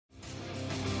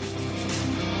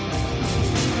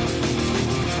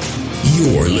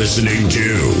You're listening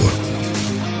to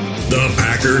the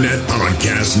Packernet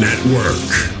Podcast Network.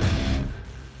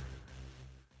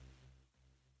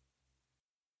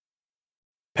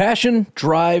 Passion,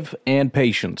 drive, and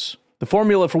patience. The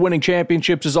formula for winning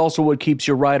championships is also what keeps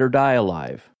your ride or die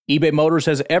alive. eBay Motors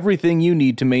has everything you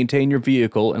need to maintain your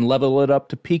vehicle and level it up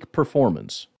to peak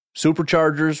performance.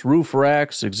 Superchargers, roof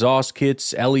racks, exhaust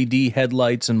kits, LED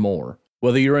headlights, and more.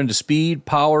 Whether you're into speed,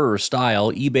 power, or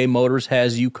style, eBay Motors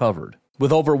has you covered.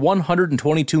 With over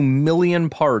 122 million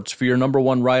parts for your number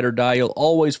one ride or die, you'll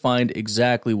always find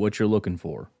exactly what you're looking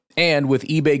for. And with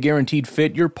eBay Guaranteed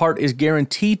Fit, your part is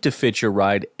guaranteed to fit your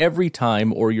ride every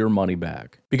time or your money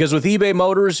back. Because with eBay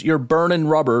Motors, you're burning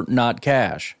rubber, not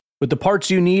cash. With the parts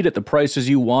you need at the prices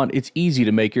you want, it's easy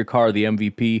to make your car the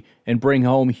MVP and bring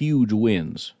home huge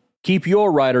wins. Keep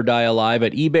your ride or die alive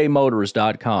at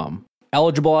ebaymotors.com.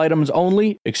 Eligible items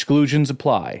only, exclusions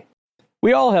apply.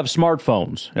 We all have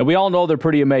smartphones, and we all know they're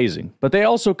pretty amazing, but they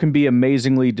also can be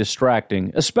amazingly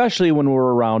distracting, especially when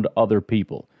we're around other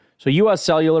people. So US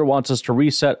Cellular wants us to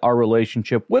reset our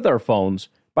relationship with our phones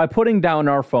by putting down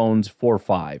our phones for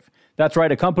 $5. That's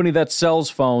right, a company that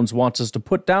sells phones wants us to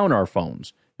put down our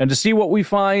phones. And to see what we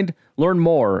find, learn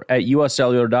more at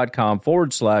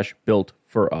uscellular.com/built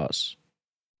for us.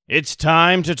 It's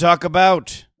time to talk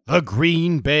about the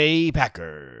Green Bay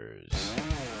Packers.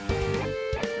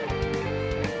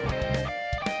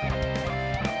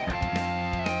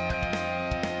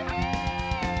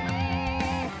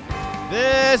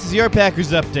 This is your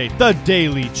Packers Update, the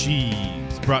Daily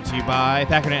Cheese, brought to you by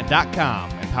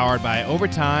Packernet.com and powered by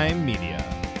Overtime Media.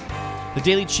 The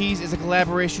Daily Cheese is a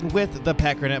collaboration with the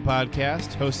Packernet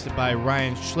Podcast, hosted by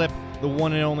Ryan Schlip, the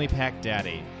one and only Pack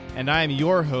Daddy. And I am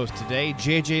your host today,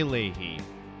 JJ Leahy.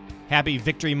 Happy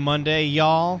Victory Monday,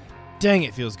 y'all. Dang,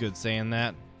 it feels good saying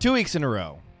that. 2 weeks in a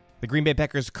row. The Green Bay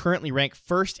Packers currently rank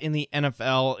first in the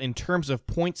NFL in terms of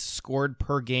points scored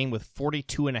per game with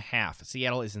 42.5.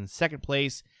 Seattle is in second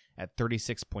place at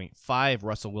 36.5.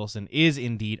 Russell Wilson is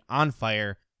indeed on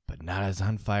fire, but not as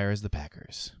on fire as the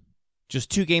Packers. Just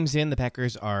 2 games in, the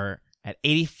Packers are at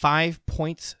 85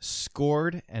 points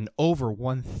scored and over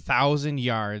 1,000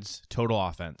 yards total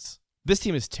offense. This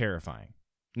team is terrifying.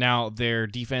 Now, their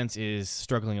defense is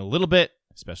struggling a little bit,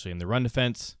 especially in the run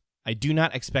defense. I do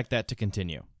not expect that to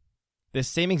continue. This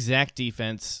same exact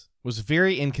defense was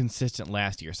very inconsistent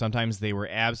last year. Sometimes they were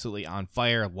absolutely on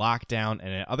fire, locked down,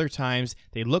 and at other times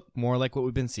they looked more like what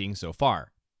we've been seeing so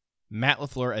far. Matt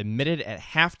LaFleur admitted at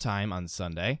halftime on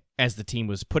Sunday, as the team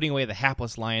was putting away the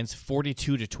hapless Lions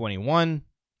 42-21,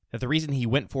 that the reason he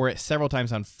went for it several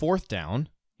times on 4th down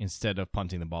instead of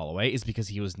punting the ball away is because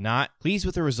he was not pleased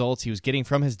with the results he was getting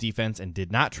from his defense and did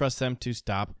not trust them to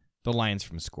stop the Lions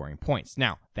from scoring points.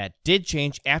 Now, that did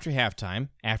change after halftime.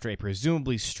 After a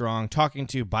presumably strong talking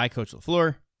to by Coach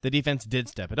LaFleur, the defense did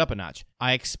step it up a notch.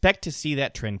 I expect to see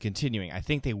that trend continuing. I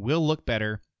think they will look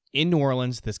better in New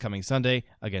Orleans this coming Sunday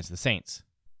against the Saints.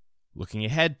 Looking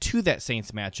ahead to that Saints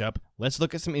matchup, let's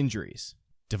look at some injuries.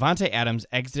 Davante Adams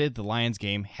exited the Lions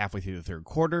game halfway through the third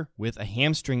quarter with a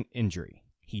hamstring injury.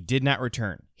 He did not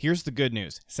return. Here's the good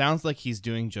news. Sounds like he's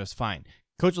doing just fine.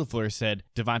 Coach LaFleur said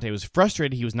Davante was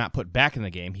frustrated he was not put back in the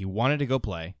game. He wanted to go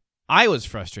play. I was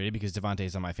frustrated because Davante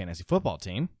is on my fantasy football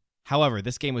team. However,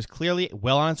 this game was clearly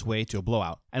well on its way to a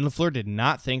blowout, and LaFleur did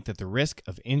not think that the risk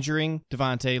of injuring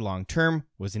Davante long-term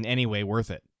was in any way worth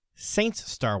it. Saints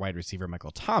star wide receiver Michael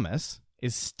Thomas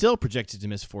is still projected to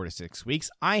miss 4 to 6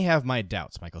 weeks. I have my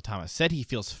doubts. Michael Thomas said he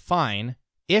feels fine.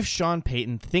 If Sean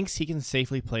Payton thinks he can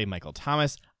safely play Michael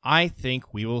Thomas, I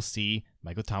think we will see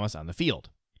Michael Thomas on the field.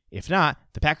 If not,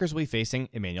 the Packers will be facing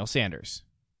Emmanuel Sanders.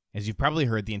 As you've probably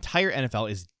heard, the entire NFL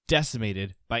is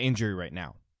decimated by injury right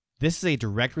now. This is a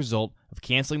direct result of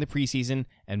canceling the preseason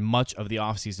and much of the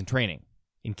offseason training.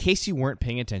 In case you weren't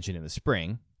paying attention in the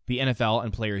spring, the NFL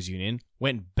and Players Union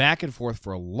went back and forth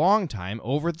for a long time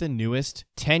over the newest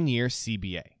 10-year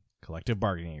CBA, Collective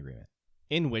Bargaining Agreement,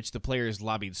 in which the players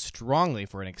lobbied strongly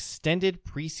for an extended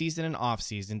preseason and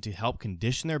offseason to help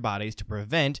condition their bodies to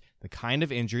prevent the kind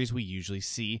of injuries we usually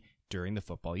see during the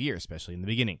football year, especially in the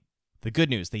beginning. The good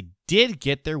news, they did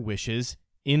get their wishes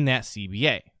in that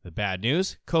CBA. The bad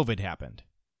news, COVID happened.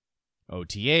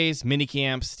 OTAs,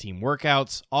 minicamps, team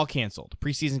workouts, all canceled.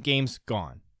 Preseason games,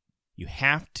 gone. You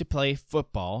have to play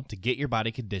football to get your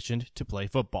body conditioned to play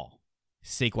football.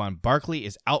 Saquon Barkley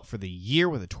is out for the year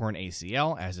with a torn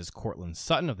ACL, as is Courtland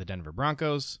Sutton of the Denver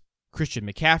Broncos. Christian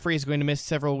McCaffrey is going to miss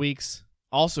several weeks.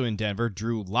 Also in Denver,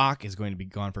 Drew Lock is going to be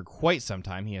gone for quite some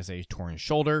time. He has a torn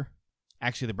shoulder.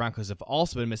 Actually, the Broncos have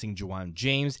also been missing Juwan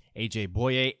James, A.J.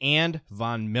 Boye, and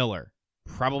Von Miller,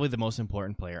 probably the most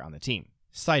important player on the team.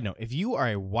 Side note, if you are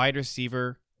a wide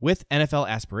receiver with NFL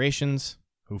aspirations,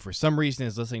 who for some reason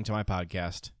is listening to my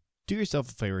podcast, do yourself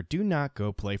a favor, do not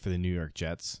go play for the New York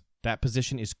Jets. That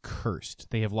position is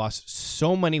cursed. They have lost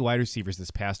so many wide receivers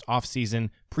this past offseason,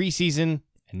 preseason,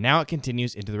 and now it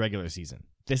continues into the regular season.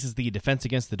 This is the Defense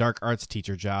Against the Dark Arts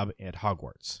teacher job at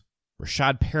Hogwarts.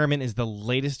 Rashad Perriman is the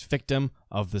latest victim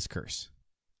of this curse.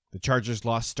 The Chargers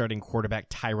lost starting quarterback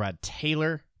Tyrod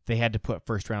Taylor. They had to put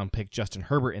first-round pick Justin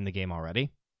Herbert in the game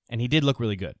already, and he did look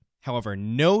really good. However,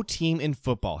 no team in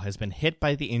football has been hit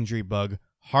by the injury bug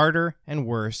harder and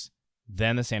worse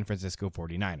than the San Francisco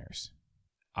 49ers.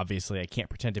 Obviously, I can't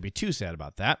pretend to be too sad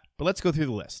about that, but let's go through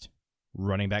the list.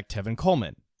 Running back Tevin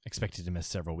Coleman, expected to miss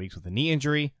several weeks with a knee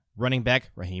injury. Running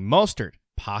back Raheem Mostert,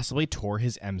 possibly tore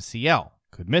his MCL,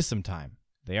 could miss some time.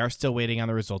 They are still waiting on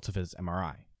the results of his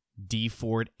MRI. Dee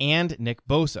Ford and Nick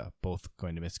Bosa, both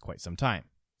going to miss quite some time.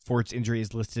 Ford's injury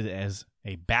is listed as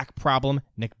a back problem.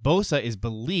 Nick Bosa is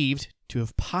believed to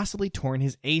have possibly torn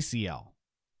his ACL.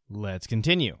 Let's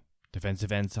continue.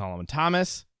 Defensive end Solomon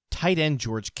Thomas, tight end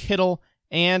George Kittle,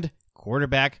 and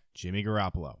quarterback Jimmy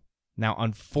Garoppolo. Now,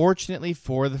 unfortunately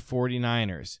for the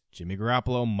 49ers, Jimmy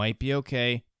Garoppolo might be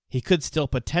okay. He could still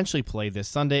potentially play this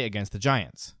Sunday against the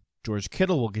Giants. George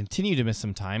Kittle will continue to miss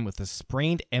some time with a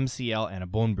sprained MCL and a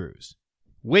bone bruise.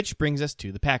 Which brings us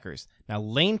to the Packers. Now,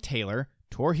 Lane Taylor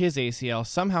tore his ACL.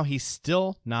 Somehow he's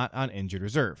still not on injured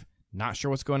reserve. Not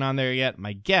sure what's going on there yet.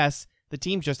 My guess, the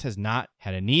team just has not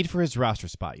had a need for his roster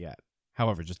spot yet.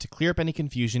 However, just to clear up any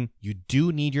confusion, you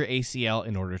do need your ACL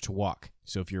in order to walk.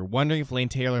 So if you're wondering if Lane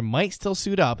Taylor might still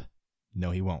suit up,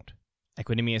 no, he won't.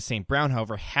 Equanimeous St. Brown,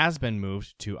 however, has been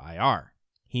moved to IR.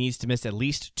 He needs to miss at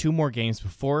least 2 more games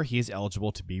before he is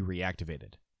eligible to be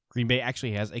reactivated. Green Bay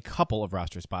actually has a couple of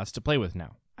roster spots to play with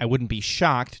now. I wouldn't be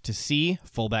shocked to see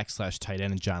fullback/tight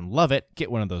end John Lovett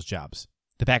get one of those jobs.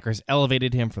 The Packers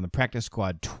elevated him from the practice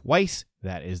squad twice.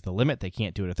 That is the limit. They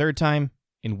can't do it a third time.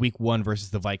 In Week 1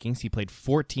 versus the Vikings, he played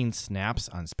 14 snaps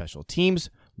on special teams,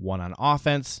 1 on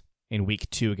offense. In Week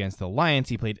 2 against the Lions,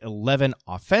 he played 11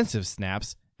 offensive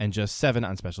snaps and just 7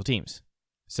 on special teams.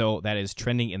 So that is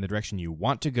trending in the direction you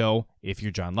want to go if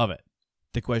you're John Lovett.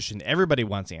 The question everybody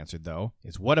wants answered, though,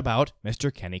 is what about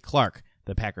Mr. Kenny Clark?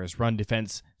 The Packers' run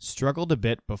defense struggled a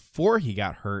bit before he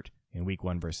got hurt in Week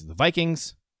 1 versus the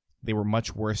Vikings. They were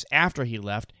much worse after he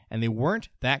left, and they weren't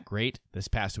that great this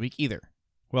past week either.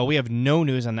 Well, we have no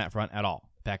news on that front at all.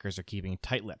 The Packers are keeping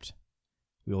tight-lipped.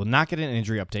 We will not get an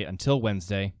injury update until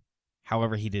Wednesday.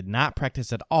 However, he did not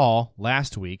practice at all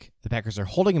last week. The Packers are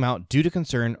holding him out due to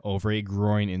concern over a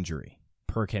groin injury.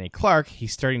 Per Kenny Clark,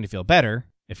 he's starting to feel better.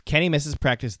 If Kenny misses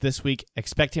practice this week,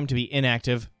 expect him to be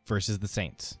inactive versus the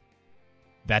Saints.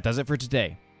 That does it for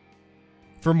today.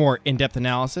 For more in-depth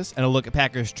analysis and a look at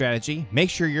Packers strategy, make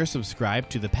sure you're subscribed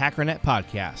to the Packernet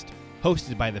podcast,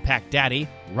 hosted by the Pack Daddy,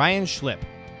 Ryan Schlip.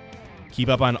 Keep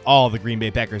up on all the Green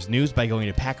Bay Packers news by going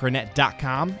to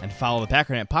Packernet.com and follow the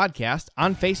Packernet podcast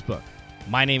on Facebook.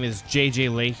 My name is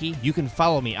JJ Leahy. You can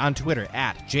follow me on Twitter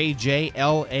at JJLAHEY.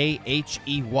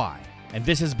 And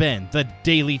this has been The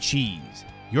Daily Cheese,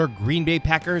 your Green Bay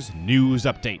Packers news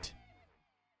update.